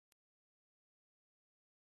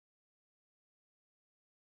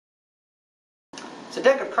It's a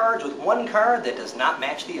deck of cards with one card that does not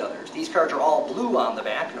match the others. These cards are all blue on the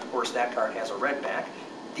back, and of course that card has a red back.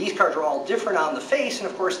 These cards are all different on the face, and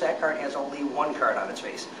of course that card has only one card on its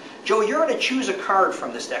face. Joe, you're going to choose a card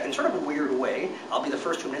from this deck in sort of a weird way. I'll be the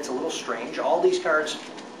first to admit it's a little strange. All these cards,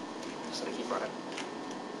 just let me keep running.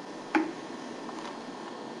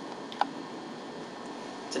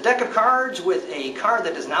 It's a deck of cards with a card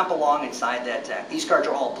that does not belong inside that deck. These cards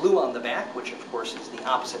are all blue on the back, which of course is the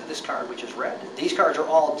opposite of this card, which is red. These cards are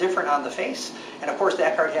all different on the face, and of course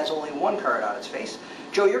that card has only one card on its face.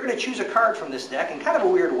 Joe, you're going to choose a card from this deck in kind of a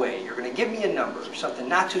weird way. You're going to give me a number, something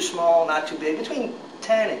not too small, not too big. Between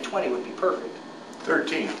 10 and 20 would be perfect.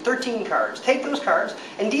 13. 13 cards. Take those cards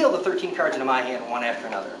and deal the 13 cards into my hand one after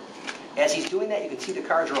another. As he's doing that, you can see the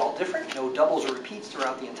cards are all different. No doubles or repeats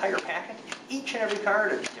throughout the entire packet. Each and every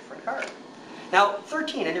card a different card. Now,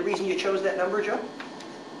 13, any reason you chose that number, Joe?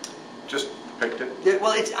 Just picked it.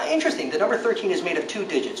 Well, it's interesting. The number 13 is made of two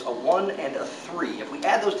digits, a 1 and a 3. If we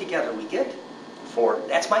add those together, we get 4.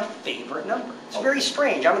 That's my favorite number. It's very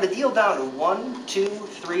strange. I'm going to deal down to 1, 2,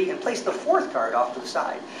 3, and place the fourth card off to the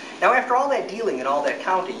side. Now, after all that dealing and all that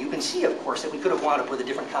counting, you can see, of course, that we could have wound up with a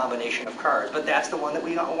different combination of cards, but that's the one that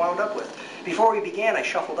we wound up with. Before we began, I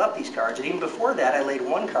shuffled up these cards, and even before that, I laid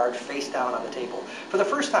one card face down on the table. For the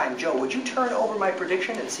first time, Joe, would you turn over my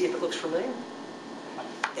prediction and see if it looks familiar?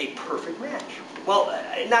 A perfect match. Well,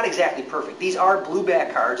 not exactly perfect. These are blue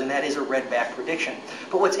back cards, and that is a red back prediction.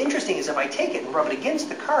 But what's interesting is if I take it and rub it against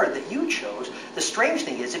the card that you chose, the strange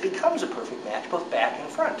thing is it becomes a perfect match both back and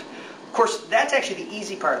front. Of course, that's actually the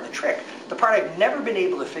easy part of the trick. The part I've never been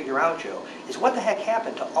able to figure out, Joe, is what the heck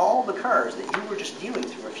happened to all the cards that you were just dealing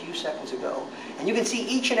through a few seconds ago. And you can see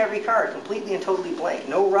each and every card completely and totally blank.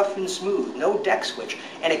 No rough and smooth, no deck switch.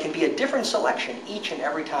 And it can be a different selection each and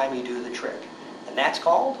every time you do the trick. And that's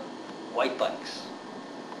called white bikes.